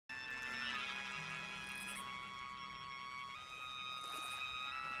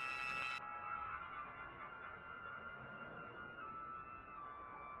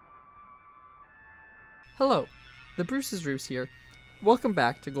Hello, the Bruce's Roos here. Welcome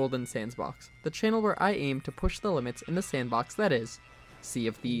back to Golden Sandsbox, the channel where I aim to push the limits in the sandbox that is Sea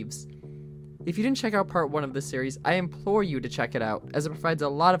of Thieves. If you didn't check out part 1 of this series, I implore you to check it out, as it provides a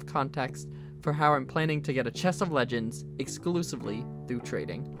lot of context for how I'm planning to get a chest of legends exclusively through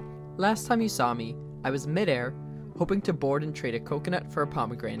trading. Last time you saw me, I was mid-air, hoping to board and trade a coconut for a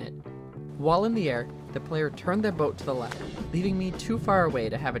pomegranate. While in the air, the player turned their boat to the left, leaving me too far away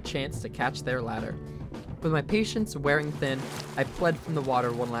to have a chance to catch their ladder. With my patience wearing thin, I fled from the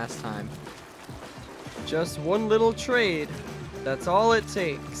water one last time. Just one little trade. That's all it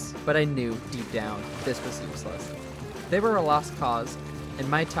takes. But I knew, deep down, this was useless. They were a lost cause, and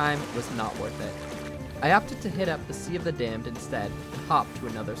my time was not worth it. I opted to hit up the Sea of the Damned instead, and hop to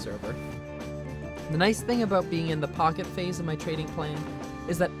another server. The nice thing about being in the pocket phase of my trading plan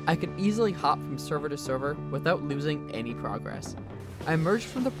is that I could easily hop from server to server without losing any progress. I emerged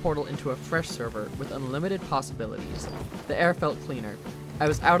from the portal into a fresh server with unlimited possibilities. The air felt cleaner. I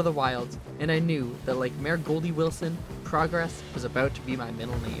was out of the wilds, and I knew that like Mayor Goldie Wilson, progress was about to be my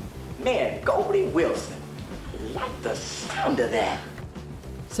middle name. Mayor Goldie Wilson. Like the sound of that.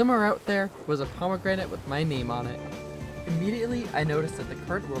 Somewhere out there was a pomegranate with my name on it. Immediately, I noticed that the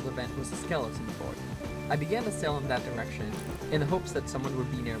current world event was a skeleton fort. I began to sail in that direction, in the hopes that someone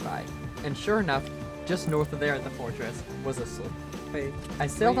would be nearby. And sure enough, just north of there in the fortress was a sloop. Wait, I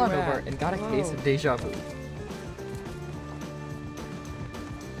sailed on where you over at? and got a case Whoa. of deja vu.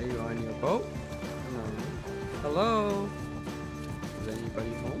 Are you on your boat? No. Hello? Is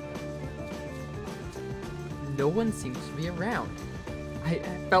anybody home? No one seems to be around. I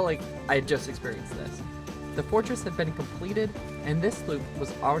felt like I had just experienced this. The fortress had been completed, and this sloop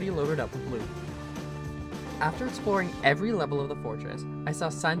was already loaded up with loot. After exploring every level of the fortress, I saw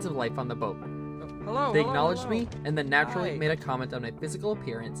signs of life on the boat. Hello. They hello, acknowledged hello. me, and then naturally Hi. made a comment on my physical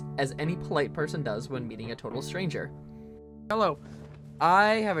appearance, as any polite person does when meeting a total stranger. Hello.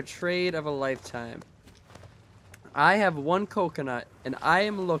 I have a trade of a lifetime. I have one coconut, and I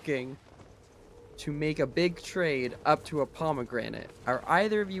am looking to make a big trade up to a pomegranate. Are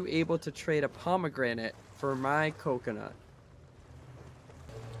either of you able to trade a pomegranate for my coconut?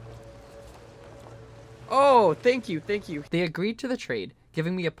 Oh, thank you, thank you. They agreed to the trade,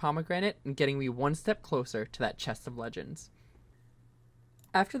 giving me a pomegranate and getting me one step closer to that chest of legends.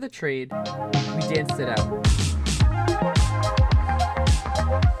 After the trade, we danced it out.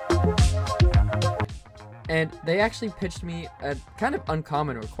 And they actually pitched me a kind of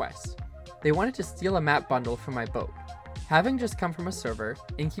uncommon request. They wanted to steal a map bundle from my boat. Having just come from a server,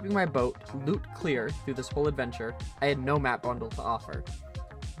 and keeping my boat loot clear through this whole adventure, I had no map bundle to offer.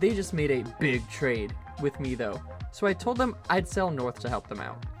 They just made a big trade with me though, so I told them I'd sail north to help them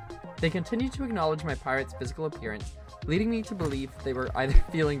out. They continued to acknowledge my pirate's physical appearance, leading me to believe they were either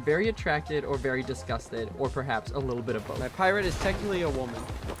feeling very attracted or very disgusted, or perhaps a little bit of both. My pirate is technically a woman.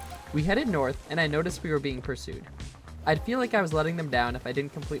 We headed north, and I noticed we were being pursued. I'd feel like I was letting them down if I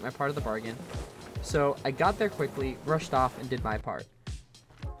didn't complete my part of the bargain, so I got there quickly, rushed off, and did my part.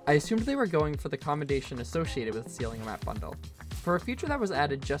 I assumed they were going for the commendation associated with stealing a map bundle. For a feature that was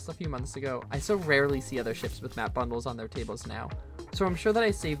added just a few months ago, I so rarely see other ships with map bundles on their tables now, so I'm sure that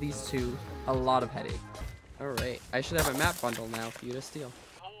I saved these two a lot of headache. Alright, I should have a map bundle now for you to steal.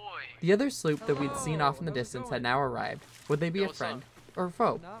 The other sloop that we'd seen off in the distance had now arrived. Would they be a friend or a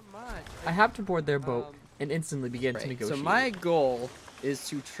foe? Not much. I hopped aboard their boat and instantly began to Right, negotiate. so my goal is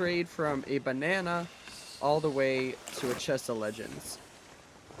to trade from a banana all the way to a chest of legends.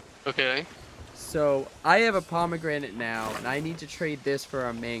 Okay. So I have a pomegranate now, and I need to trade this for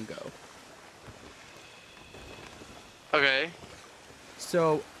a mango. Okay.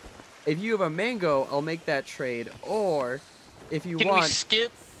 So if you have a mango, I'll make that trade. Or if you Can want, we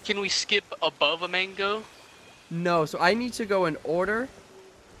skip? Can we skip above a mango? no. So I need to go in order,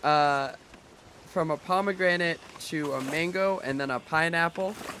 from a pomegranate to a mango, and then a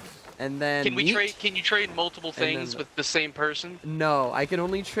pineapple, and then Can we meat. trade? Can you trade multiple then things the- with the same person? No, I can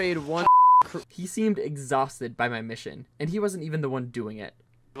only trade one. He seemed exhausted by my mission, and he wasn't even the one doing it.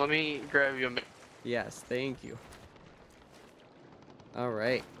 Let me grab you a. Yes, thank you.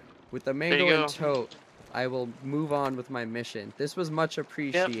 Alright. With the you mango go. and tote, I will move on with my mission. This was much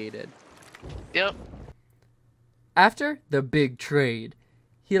appreciated. Yep. After the big trade,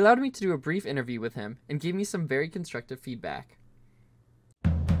 he allowed me to do a brief interview with him and gave me some very constructive feedback.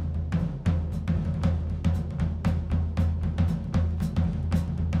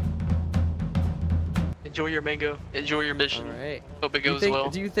 Enjoy your mango. Enjoy your mission. Alright. Hope it Do you goes think- well.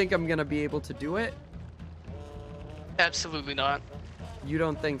 Do you think I'm gonna be able to do it? Absolutely not. You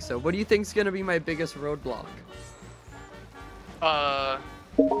don't think so. What do you think's gonna be my biggest roadblock? Uh,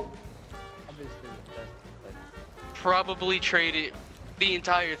 Obviously, probably trade it, the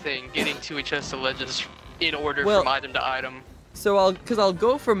entire thing, getting to a chest of legends in order Well- from item to item. So I'll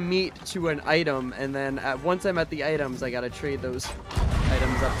go from meat to an item, and then once I'm at the items, I gotta trade those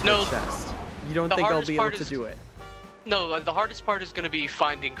items up to No, the chest. You don't the think I'll hardest be able part to is- do it? No, the hardest part is going to be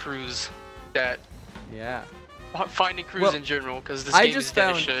finding crews that Yeah. finding crews Well, in general, because this I game just is dead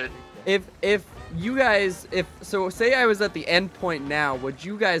as found- shit. If you guys, so say I was at the end point now, would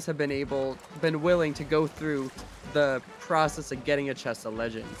you guys have been willing to go through the process of getting a chest of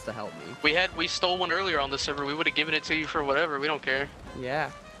legends to help me? We stole one earlier on the server. We would have given it to you for whatever. We don't care. Yeah.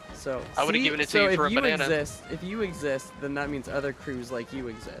 So I would've see? given it to So you for if a banana. If you exist, then that means other crews like you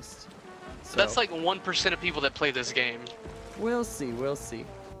exist. So That's like 1% of people that play this game. we'll see. We'll see.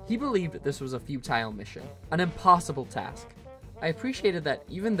 He believed this was a futile mission, an impossible task. I appreciated that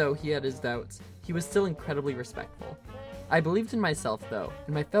even though he had his doubts, he was still incredibly respectful. I believed in myself though,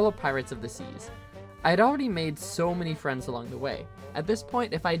 and my fellow pirates of the seas. I had already made so many friends along the way. At this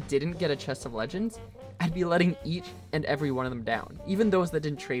point, if I didn't get a chest of legends, I'd be letting each and every one of them down, even those that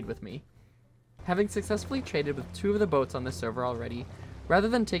didn't trade with me. Having successfully traded with 2 of the boats on the server already, rather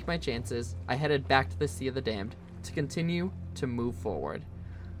than take my chances, I headed back to the Sea of the Damned to continue to move forward.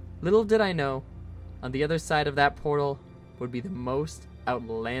 Little did I know, on the other side of that portal would be the most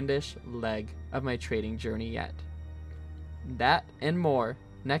outlandish leg of my trading journey yet. That and more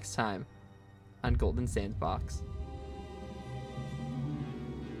next time on Golden Sandbox.